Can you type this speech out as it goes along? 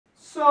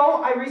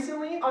So I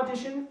recently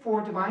auditioned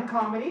for Divine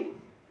Comedy.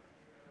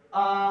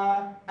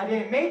 I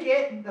didn't make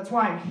it, that's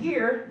why I'm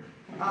here.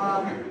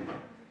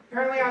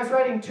 Apparently I was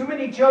writing too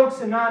many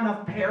jokes and not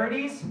enough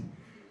parodies.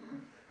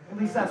 At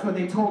least that's what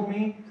they told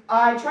me.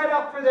 I tried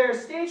out for their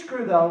stage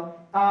crew though,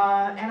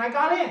 and I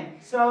got in.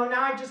 So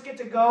now I just get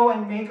to go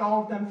and make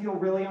all of them feel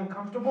really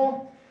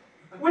uncomfortable,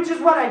 which is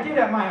what I did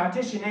at my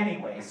audition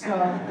anyway, so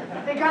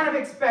they kind of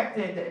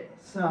expected it.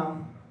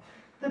 So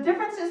the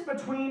differences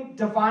between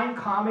Divine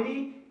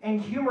Comedy and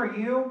Humor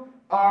U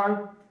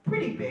are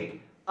pretty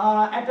big.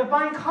 At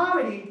Divine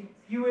Comedy,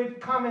 you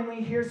would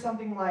commonly hear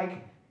something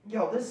like,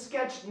 yo, this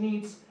sketch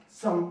needs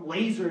some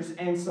lasers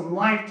and some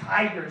live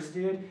tigers,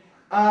 dude.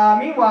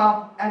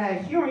 Meanwhile, at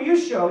a Humor U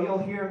show, you'll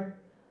hear,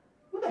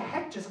 who the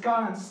heck just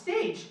got on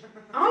stage?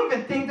 I don't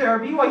even think they're a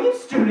BYU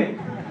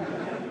student.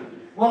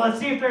 Well, let's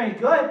see if they're any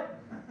good.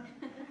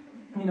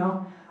 You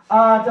know,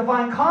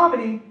 Divine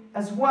Comedy,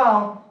 as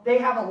well, they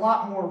have a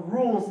lot more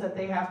rules that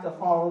they have to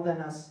follow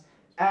than us.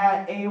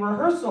 At a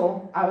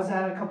rehearsal I was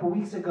at a couple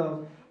weeks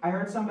ago, I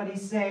heard somebody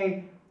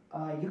say,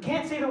 you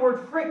can't say the word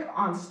frick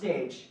on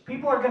stage.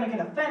 People are going to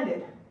get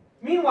offended.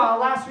 Meanwhile,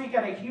 last week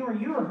at a Humor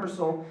U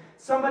rehearsal,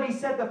 somebody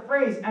said the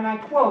phrase, and I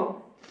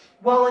quote,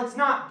 well, it's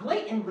not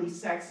blatantly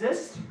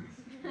sexist,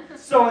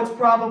 so it's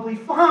probably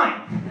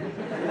fine.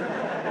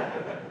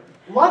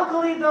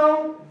 Luckily,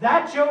 though,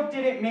 that joke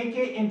didn't make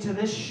it into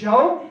this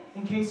show,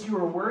 in case you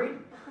were worried.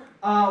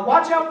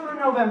 Watch out for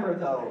November,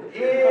 though.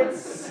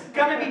 It's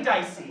gonna be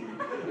dicey.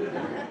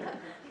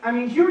 I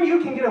mean, Humor U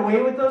can get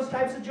away with those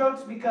types of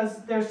jokes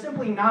because they're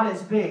simply not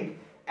as big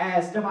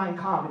as Divine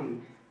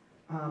Comedy.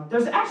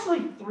 There's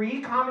actually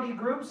 3 comedy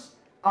groups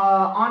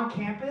on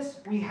campus.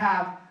 We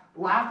have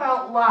Laugh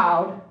Out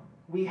Loud,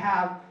 we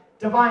have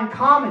Divine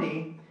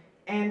Comedy,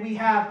 and we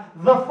have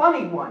The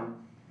Funny One.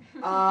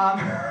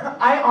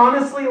 I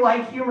honestly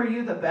like Humor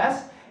U the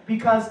best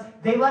because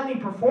they let me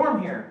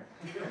perform here.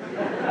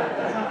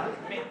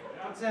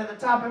 It's at the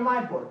top of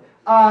my book.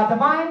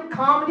 Divine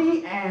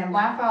Comedy and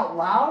Laugh Out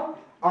Loud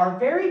are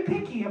very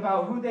picky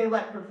about who they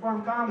let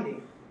perform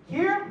comedy.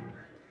 Here,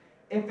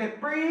 if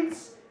it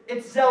breathes,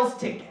 it sells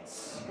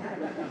tickets.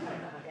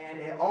 And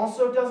it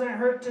also doesn't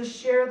hurt to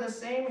share the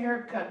same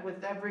haircut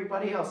with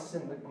everybody else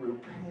in the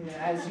group,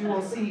 as you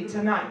will see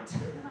tonight.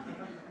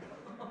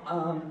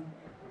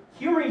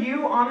 Humor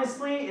U,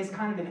 honestly, is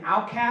kind of an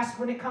outcast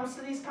when it comes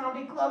to these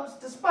comedy clubs,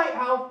 despite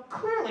how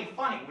clearly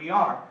funny we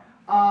are.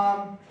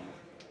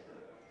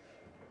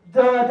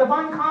 The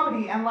Divine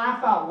Comedy and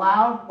Laugh Out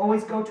Loud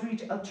always go to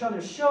each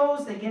other's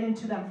shows. They get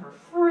into them for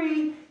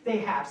free. They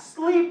have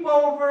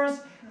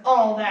sleepovers,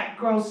 all that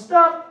gross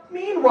stuff.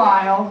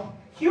 Meanwhile,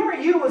 Humor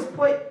U was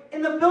put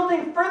in the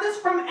building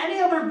furthest from any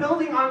other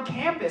building on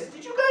campus.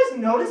 Did you guys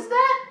notice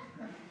that?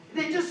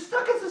 They just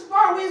stuck us as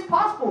far away as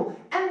possible.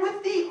 And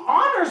with the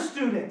honor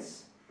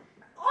students.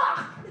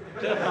 Ugh.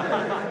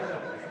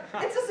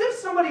 It's as if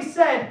somebody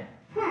said,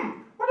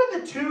 what are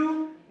the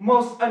 2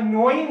 most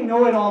annoying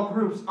know-it-all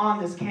groups on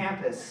this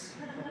campus?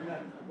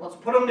 Let's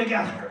put them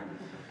together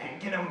and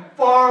get them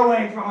far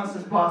away from us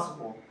as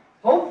possible.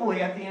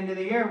 Hopefully, at the end of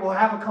the year, we'll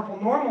have a couple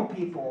normal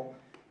people.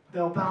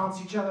 They'll balance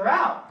each other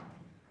out.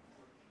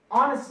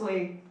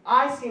 Honestly,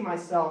 I see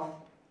myself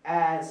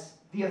as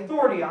the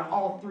authority on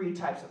all 3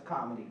 types of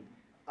comedy.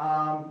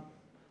 On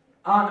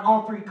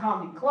all 3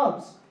 comedy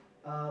clubs.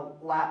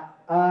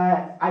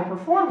 I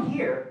perform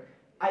here,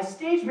 I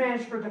stage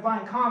managed for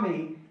Divine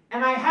Comedy,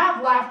 and I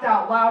have laughed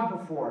out loud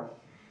before.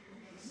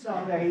 So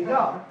there you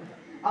go.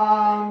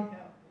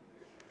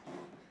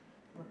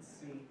 Let's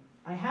see.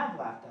 I have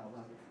laughed out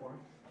loud before.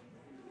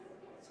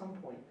 At some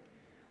point.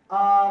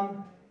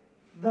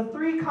 The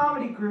 3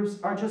 comedy groups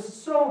are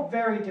just so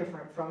very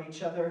different from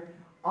each other,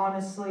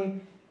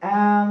 honestly.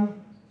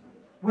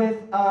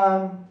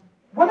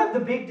 One of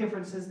the big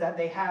differences that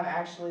they have,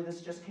 actually,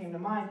 this just came to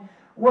mind,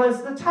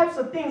 was the types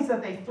of things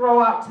that they throw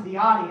out to the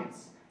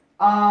audience.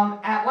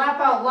 At Laugh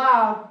Out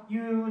Loud,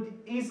 you'd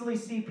easily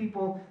see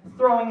people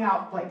throwing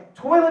out like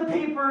toilet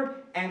paper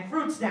and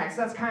fruit snacks.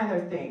 That's kind of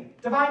their thing.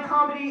 Divine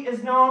Comedy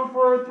is known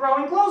for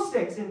throwing glow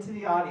sticks into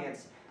the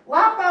audience.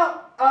 Laugh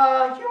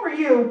Out Humor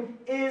U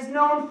is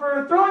known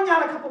for throwing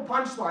out a couple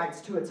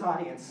punchlines to its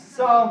audience.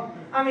 So,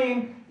 I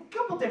mean, a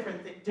couple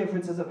different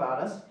differences about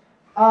us.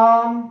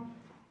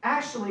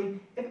 Actually,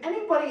 if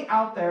anybody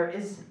out there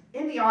is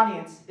in the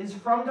audience is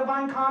from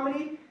Divine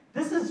Comedy,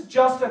 this is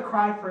just a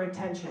cry for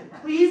attention.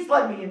 Please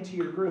let me into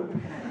your group.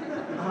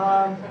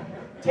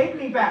 Take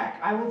me back.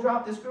 I will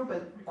drop this group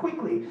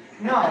quickly.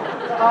 No,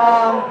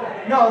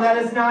 no, that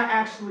is not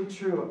actually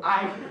true.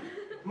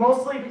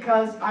 Mostly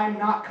because I'm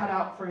not cut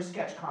out for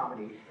sketch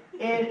comedy.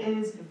 It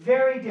is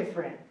very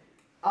different.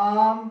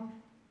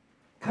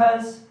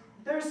 Because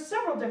there's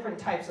several different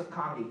types of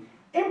comedy.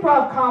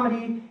 Improv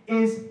comedy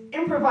is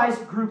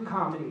improvised group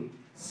comedy.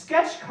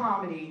 Sketch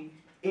comedy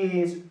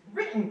is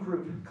written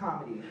group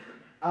comedy.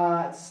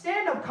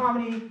 Stand-up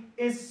comedy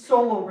is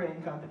solo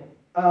written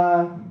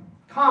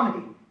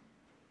comedy,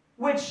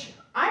 which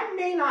I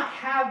may not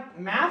have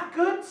math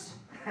goods,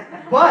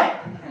 but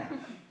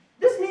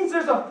This means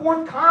there's a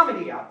fourth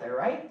comedy out there,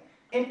 right?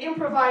 An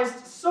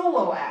improvised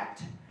solo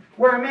act,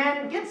 where a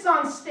man gets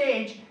on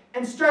stage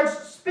and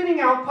starts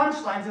spitting out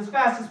punchlines as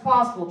fast as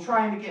possible,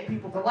 trying to get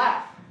people to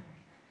laugh.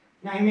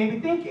 Now you may be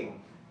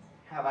thinking,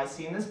 have I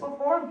seen this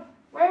before?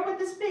 Where would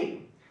this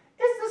be?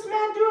 Is this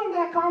man doing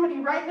that comedy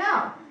right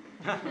now?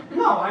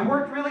 No, I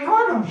worked really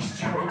hard on these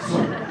jokes.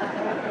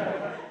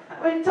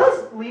 But it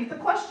does leave the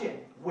question,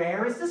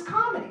 where is this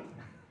comedy?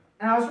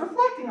 And I was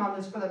reflecting on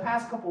this for the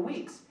past couple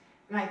weeks,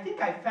 and I think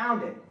I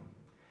found it.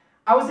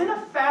 I was in a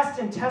fast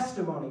and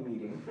testimony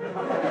meeting.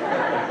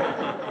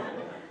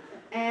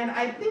 And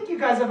I think you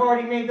guys have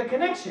already made the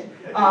connection.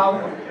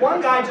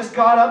 One guy just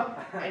got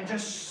up and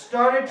just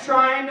started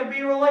trying to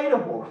be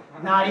relatable.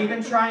 Not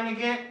even trying to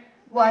get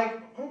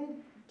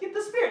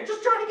the spirit,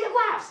 just trying to get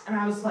laughs. And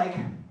I was like,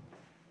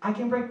 I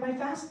can break my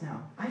fast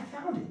now. I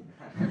found it.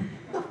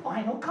 The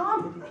final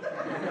comedy.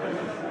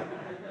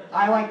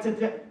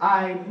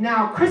 I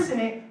now christen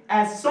it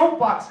as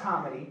soapbox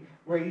comedy,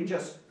 where you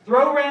just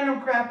throw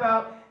random crap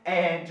out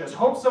and just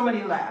hope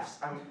somebody laughs.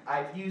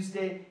 I've used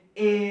it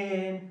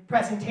in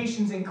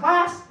presentations in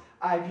class.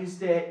 I've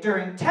used it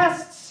during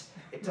tests.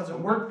 It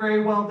doesn't work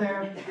very well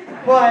there.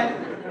 But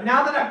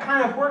now that I've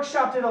kind of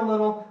workshopped it a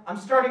little, I'm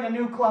starting a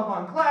new club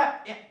on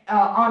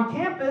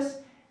campus,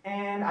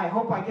 and I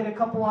hope I get a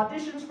couple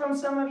auditions from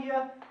some of you.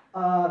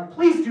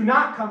 Please do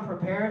not come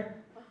prepared.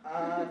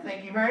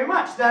 Thank you very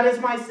much. That is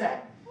my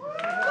set.